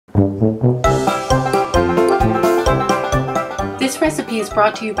This recipe is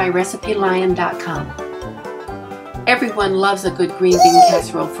brought to you by RecipeLion.com. Everyone loves a good green bean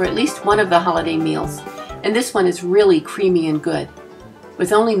casserole for at least one of the holiday meals, and this one is really creamy and good.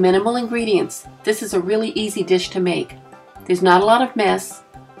 With only minimal ingredients, this is a really easy dish to make. There's not a lot of mess,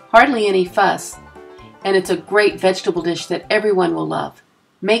 hardly any fuss, and it's a great vegetable dish that everyone will love.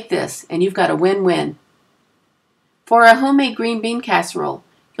 Make this and you've got a win-win. For a homemade green bean casserole,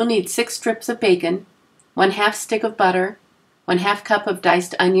 you'll need 6 strips of bacon, 1/2 stick of butter, 1/2 cup of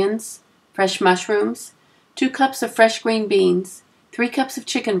diced onions, fresh mushrooms, 2 cups of fresh green beans, 3 cups of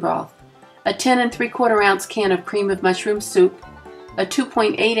chicken broth, a 10 3/4 ounce can of cream of mushroom soup, a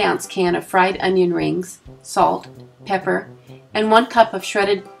 2.8 ounce can of fried onion rings, salt, pepper, and 1 cup of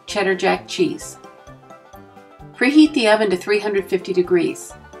shredded cheddar jack cheese. Preheat the oven to 350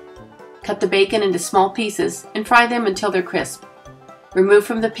 degrees. Cut the bacon into small pieces and fry them until they're crisp. Remove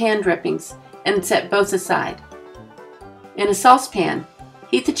from the pan drippings and set both aside. In a saucepan,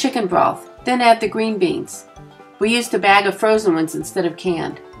 heat the chicken broth, then add the green beans. We used a bag of frozen ones instead of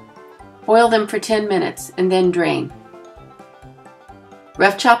canned. Boil them for 10 minutes and then drain.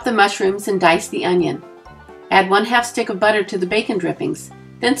 Rough chop the mushrooms and dice the onion. Add 1/2 stick of butter to the bacon drippings,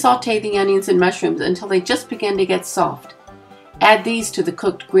 then saute the onions and mushrooms until they just begin to get soft. Add these to the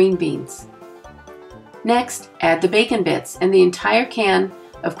cooked green beans. Next, add the bacon bits and the entire can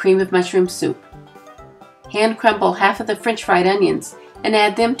of cream of mushroom soup. Hand crumble half of the French fried onions and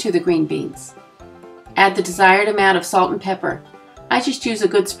add them to the green beans. Add the desired amount of salt and pepper. I just use a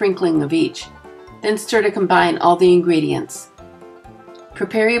good sprinkling of each. Then stir to combine all the ingredients.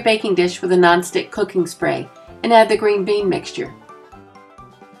 Prepare your baking dish with a nonstick cooking spray and add the green bean mixture.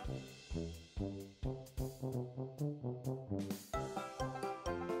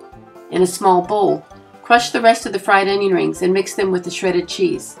 In a small bowl, crush the rest of the fried onion rings and mix them with the shredded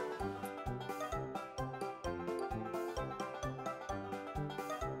cheese.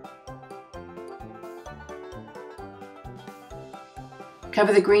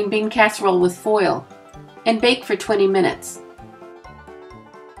 Cover the green bean casserole with foil and bake for 20 minutes.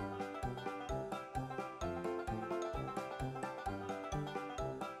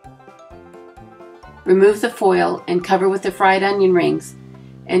 Remove the foil and cover with the fried onion rings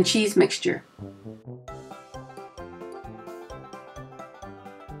and cheese mixture.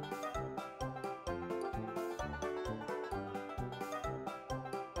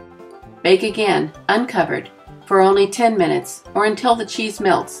 Bake again, uncovered, for only 10 minutes or until the cheese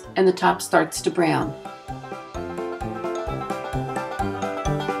melts and the top starts to brown.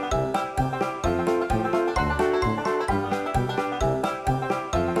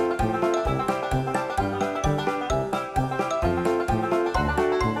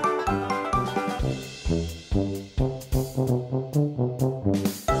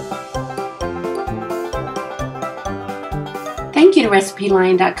 Thank you to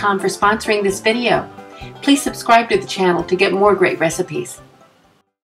RecipeLion.com for sponsoring this video. Please subscribe to the channel to get more great recipes.